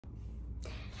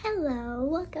Hello,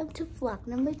 welcome to vlog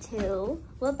number 2.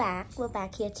 We're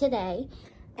back here today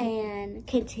and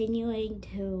continuing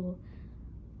to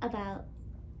about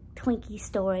Twinkie's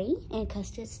story and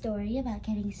Custard's story about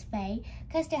getting spayed.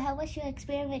 Custard, how was your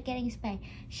experience with getting spayed?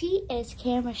 She is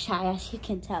camera shy, as you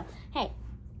can tell. Hey,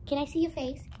 can I see your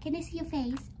face? Can I see your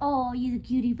face? Oh, you're a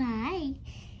cutie pie.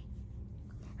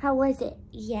 How was it?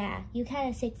 Yeah, you kind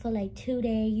of sick for like 2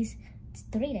 days. It's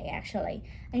 3 days actually,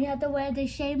 and you have to wear the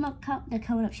the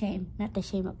cone of shame, not the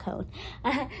shame of cone,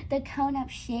 the cone of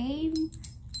shame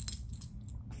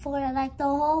for like the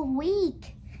whole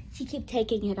week. She keep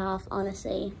taking it off,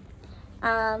 honestly.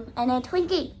 And then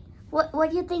Twinkie, what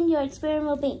do you think your experience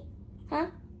will be, huh?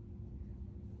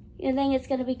 You think it's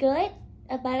gonna be good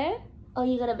or better, or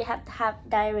you gonna have to have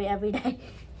diarrhea every day,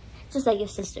 just like your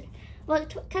sister? Well,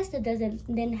 Custard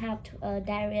didn't have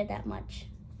diarrhea that much.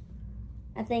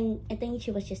 I think she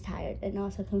was just tired and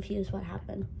also confused what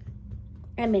happened.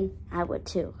 I mean, I would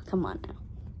too. Come on now.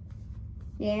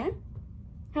 Yeah?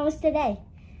 How was today?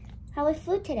 How was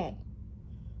food today?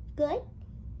 Good?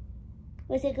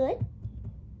 Was it good?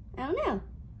 I don't know.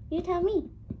 You tell me.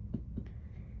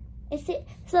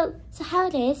 So how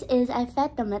it is I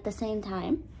fed them at the same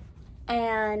time,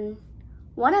 and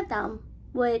one of them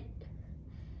would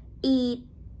eat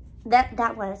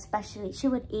that one especially. She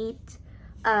would eat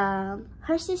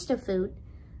her sister food,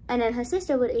 and then her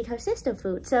sister would eat her sister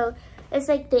food. So it's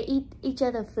like they eat each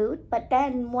other food, but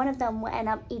then one of them will end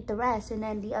up eat the rest, and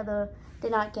then the other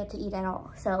did not get to eat at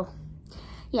all. So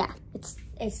yeah, it's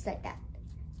like that.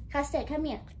 Custard, come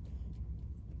here.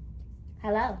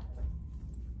 Hello.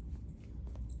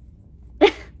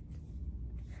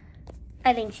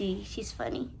 I think she's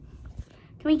funny.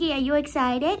 Twinkie, are you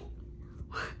excited?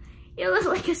 You look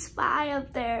like a spy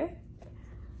up there.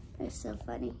 It's so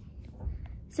funny.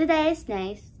 Today is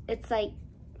nice. It's like,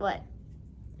 what?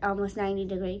 Almost 90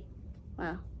 degrees.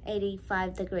 Well,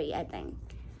 85 degrees, I think.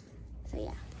 So,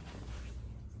 yeah.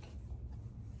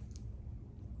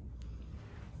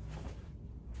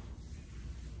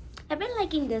 I've been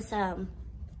liking this,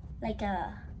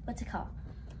 what's it called?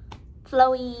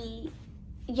 Flowy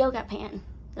yoga pant.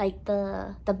 Like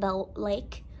the belt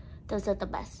leg. Those are the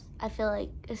best. I feel like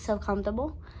it's so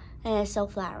comfortable. And it's so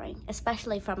flattering,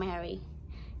 especially from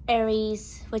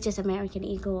Aries, which is American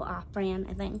Eagle off-brand,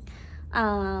 I think.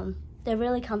 They're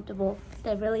really comfortable.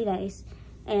 They're really nice.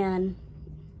 And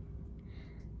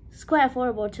it's quite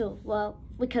affordable too. Well,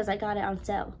 because I got it on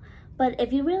sale. But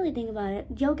if you really think about it,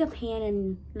 yoga pant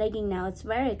and legging now, it's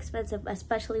very expensive,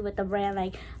 especially with the brand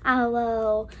like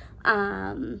Aloe.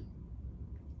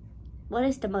 What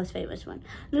is the most famous one?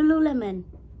 Lululemon.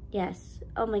 Yes.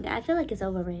 Oh my god, I feel like it's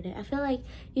overrated. I feel like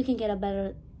you can get a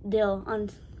better deal on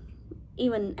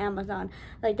even Amazon.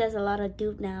 Like, there's a lot of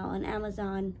dupe now on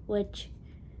Amazon, which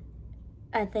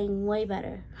I think way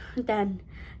better than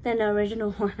the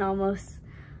original one almost.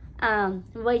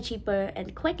 Way cheaper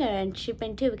and quicker and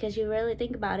shipping too, because you really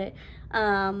think about it.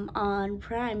 On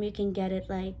Prime, you can get it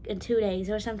like in 2 days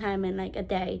or sometime in like a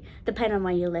day, depending on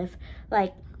where you live.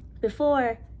 Like,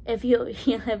 before, if you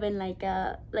live in like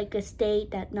a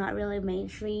state that's not really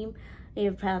mainstream,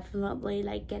 you probably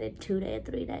like get it 2 days,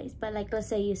 3 days. But like, let's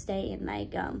say you stay in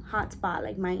like hot spot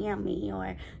like Miami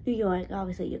or New York,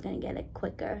 obviously you're gonna get it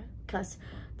quicker because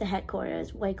the headquarters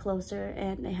is way closer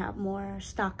and they have more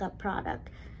stock up product,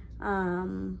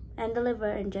 and deliver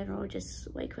in general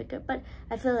just way quicker. But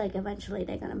I feel like eventually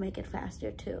they're gonna make it faster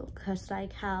too, because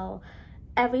like how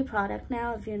every product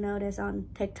now, if you notice on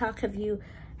TikTok, if you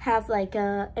have like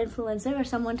a influencer or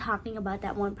someone talking about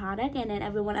that one product and then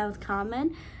everyone else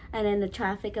comment, and then the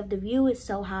traffic of the view is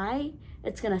so high,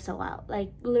 it's gonna sell out.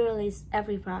 Like, literally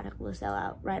every product will sell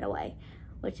out right away,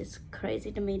 which is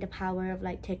crazy to me, the power of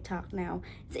like TikTok now.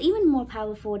 It's even more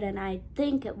powerful than I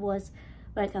think it was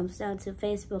when it comes down to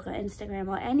Facebook or Instagram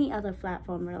or any other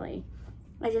platform, really.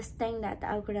 I just think that the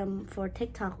algorithm for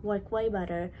TikTok work way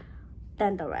better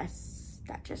than the rest.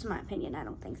 That's just my opinion. I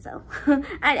don't think so.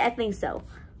 I think so.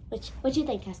 What do you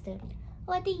think, Custard?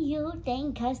 What do you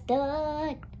think,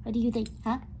 Custard? What do you think,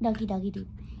 huh? Doggy, doggy, do.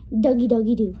 Doggy,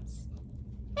 doggy, do.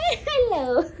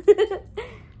 Hello.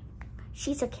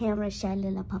 She's a camera shy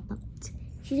little pop-up.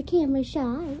 She's a camera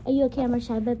shy. Are you a camera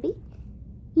shy, baby?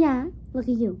 Yeah. Look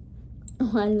at you.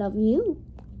 Oh, I love you.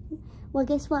 Well,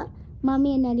 guess what?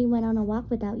 Mommy and Daddy went on a walk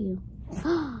without you.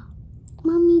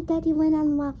 Mommy and Daddy went on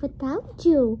a walk without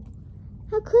you.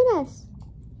 How could us?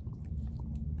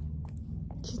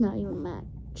 She's not even mad.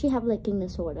 She have licking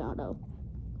disorder though.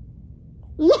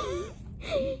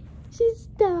 She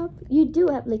stopped. You do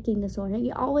have licking disorder.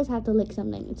 You always have to lick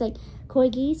something. It's like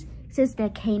corgis, since they're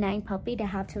canine puppy, they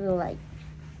have to like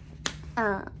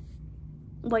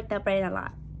work that brain a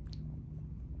lot.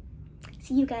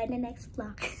 See you guys in the next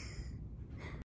vlog.